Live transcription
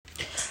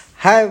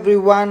Hi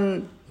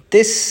everyone,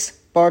 this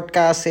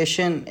podcast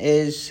session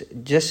is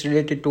just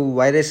related to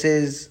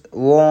viruses,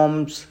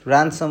 worms,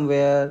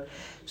 ransomware.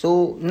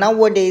 So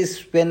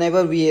nowadays,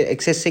 whenever we are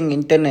accessing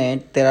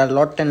internet, there are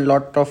lot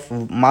of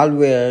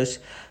malwares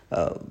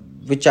uh,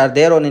 which are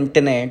there on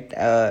internet,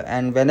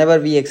 and whenever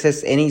we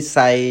access any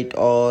site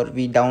or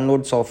we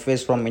download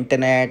softwares from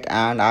internet,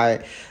 and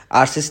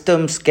our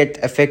systems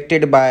get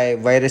affected by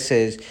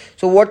viruses.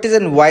 So what is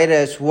a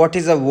virus, what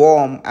is a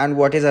worm, and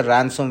what is a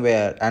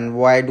ransomware, and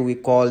why do we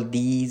call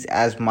these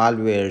as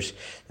malwares?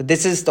 So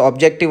this is the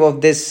objective of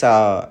this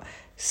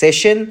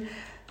session.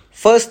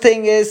 First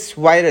thing is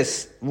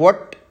virus.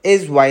 What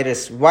is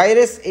virus?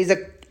 Virus is a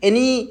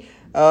any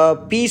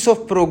piece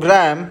of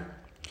program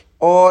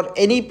or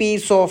any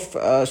piece of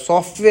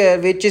software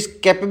which is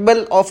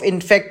capable of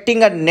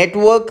infecting a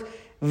network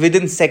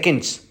within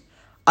seconds.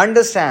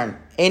 Understand,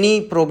 any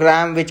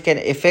program which can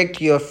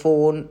affect your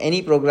phone,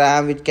 any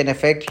program which can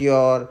affect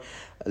your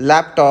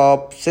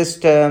laptop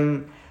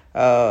system,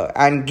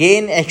 and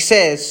gain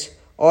access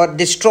or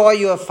destroy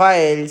your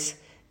files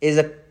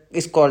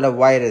is called a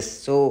virus.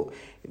 So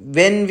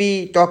when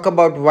we talk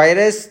about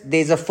virus, there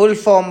is a full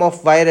form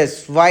of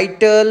virus: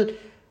 vital,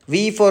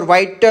 V for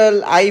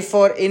vital, I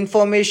for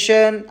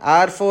information,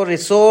 R for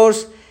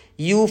resource,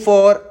 U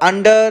for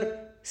under,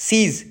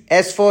 seize,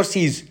 S for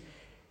seize.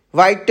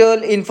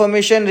 Vital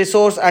information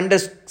resource under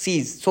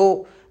seize.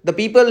 So the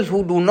people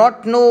who do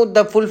not know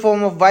the full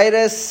form of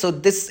virus, so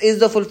this is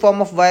the full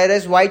form of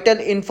virus: vital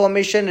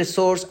information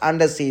resource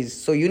under seize.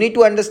 So you need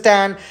to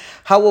understand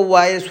how a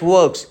virus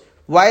works.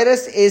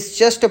 Virus is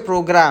just a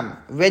program.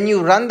 When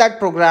you run that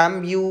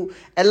program, you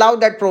allow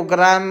that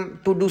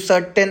program to do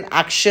certain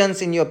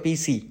actions in your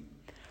PC,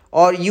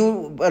 or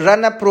you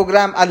run a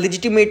program, a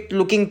legitimate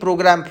looking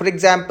program. For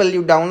example,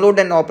 you download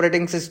an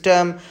operating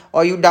system,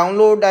 or you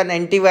download an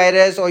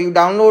antivirus, or you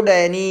download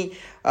any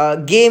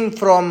game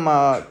from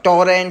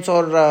torrents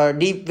or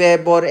deep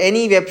web or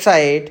any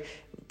website,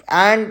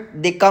 and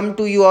they come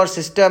to your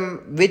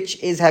system which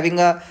is having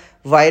a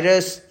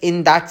virus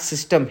in that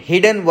system,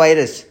 hidden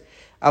virus.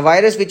 A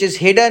virus which is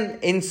hidden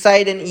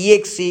inside an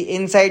exe,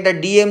 inside a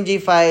DMG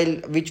file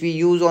which we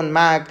use on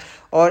Mac,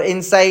 or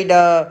inside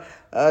a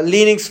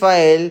Linux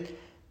file.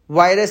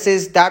 Virus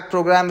is that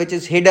program which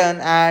is hidden,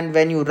 and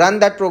when you run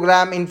that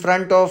program in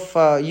front of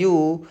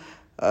you,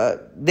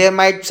 there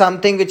might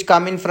something which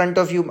come in front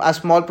of you, a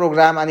small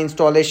program, an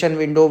installation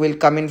window will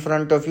come in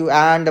front of you,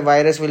 and the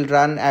virus will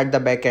run at the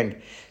back end.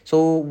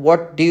 So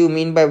what do you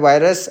mean by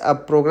virus? A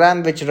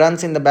program which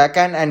runs in the back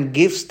end and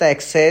gives the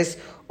access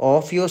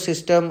of your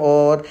system,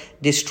 or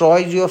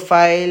destroys your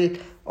file,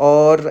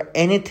 or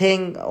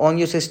anything on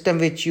your system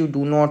which you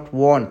do not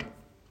want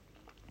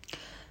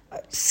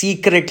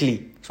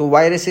secretly. So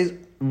viruses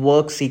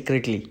work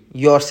secretly.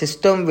 Your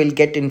system will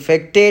get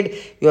infected,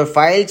 your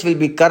files will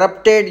be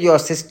corrupted, your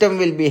system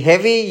will be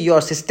heavy, your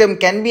system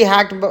can be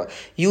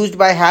used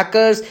by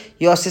hackers.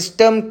 Your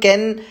system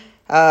can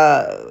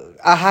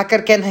a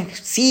hacker can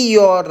see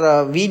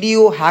your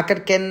video, hacker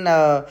can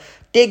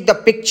take the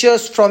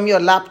pictures from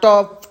your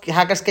laptop,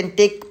 hackers can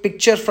take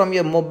pictures from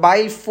your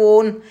mobile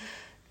phone.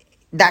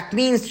 That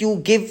means you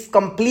give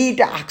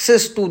complete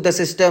access to the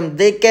system.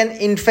 They can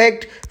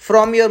infect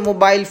from your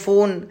mobile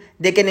phone,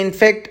 they can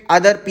infect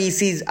other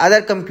PCs,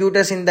 other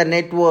computers in the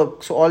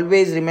network. So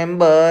always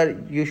remember,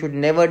 you should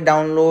never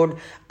download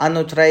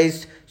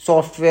unauthorized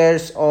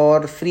softwares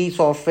or free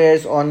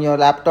softwares on your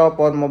laptop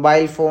or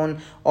mobile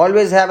phone.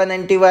 Always have an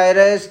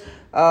antivirus,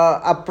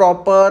 a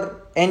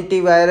proper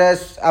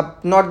antivirus,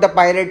 not the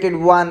pirated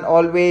one.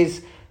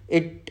 Always,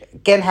 it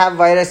can have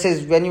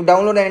viruses. When you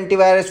download an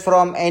antivirus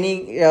from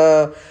any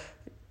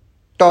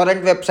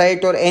torrent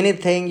website or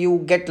anything,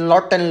 you get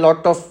lot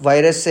of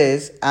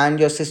viruses, and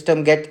your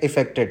system get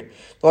affected.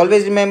 So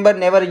always remember,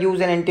 never use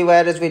an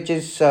antivirus which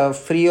is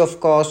free of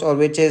cost, or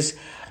which is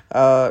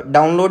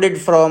downloaded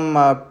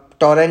from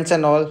torrents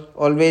and all.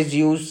 Always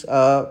use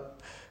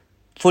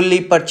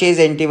fully purchased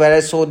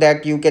antivirus, so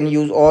that you can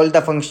use all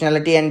the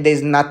functionality and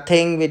there's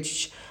nothing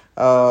which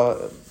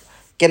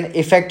can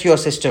affect your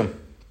system.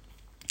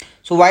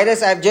 So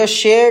virus I've just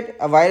shared.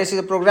 A virus is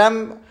a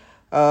program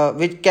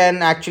which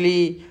can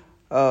actually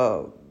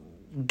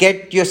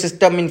get your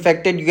system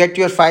infected, get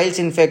your files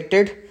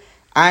infected.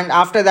 And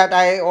after that,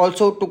 I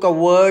also took a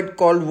word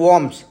called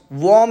worms.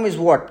 Worm is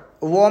what?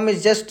 Worm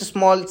is just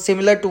small,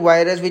 similar to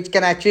virus, which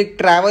can actually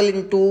travel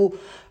into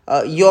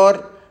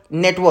your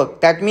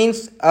network. That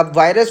means a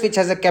virus which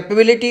has a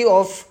capability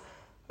of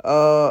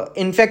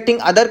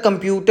infecting other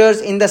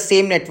computers in the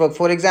same network.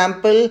 For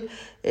example,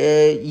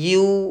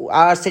 you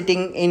are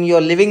sitting in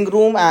your living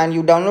room and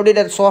you downloaded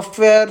a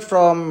software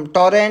from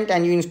torrent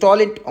and you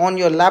install it on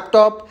your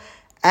laptop,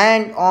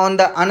 and on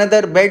the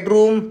another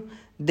bedroom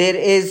there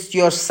is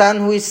your son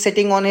who is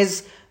sitting on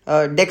his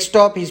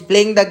desktop, he's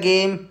playing the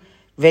game.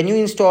 When you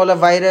install a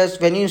virus,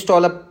 when you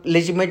install a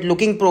legitimate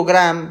looking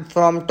program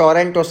from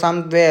torrent or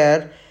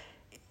somewhere,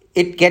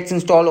 it gets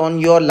installed on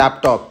your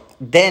laptop,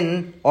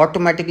 then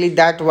automatically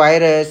that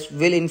virus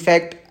will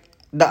infect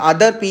the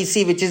other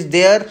PC which is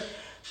there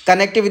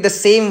connected with the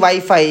same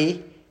Wi-Fi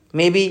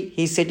Maybe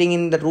he's sitting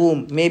in the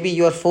room. Maybe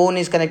your phone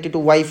is connected to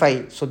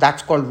Wi-Fi. So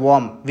that's called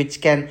worm,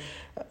 which can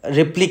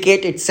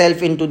replicate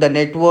itself into the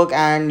network,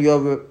 and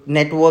your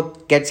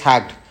network gets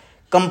hacked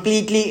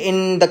completely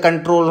in the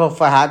control of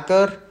a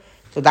hacker.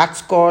 So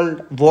that's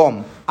called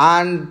worm.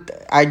 And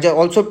I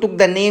also took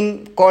the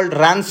name called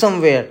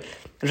ransomware.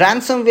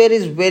 Ransomware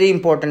is very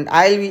important.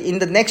 I'll be in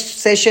the next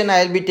session,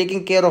 I'll be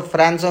taking care of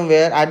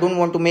ransomware. I don't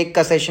want to make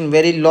a session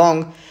very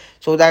long,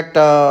 so that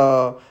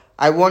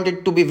I want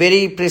it to be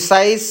very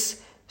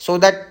precise, so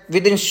that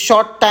within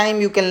short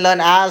time you can learn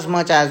as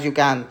much as you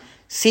can.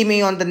 See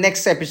me on the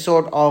next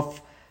episode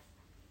of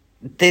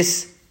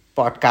this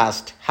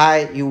podcast.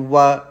 Hi, you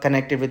were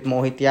connected with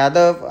Mohit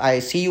Yadav. I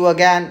see you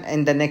again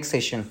in the next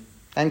session.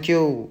 Thank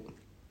you.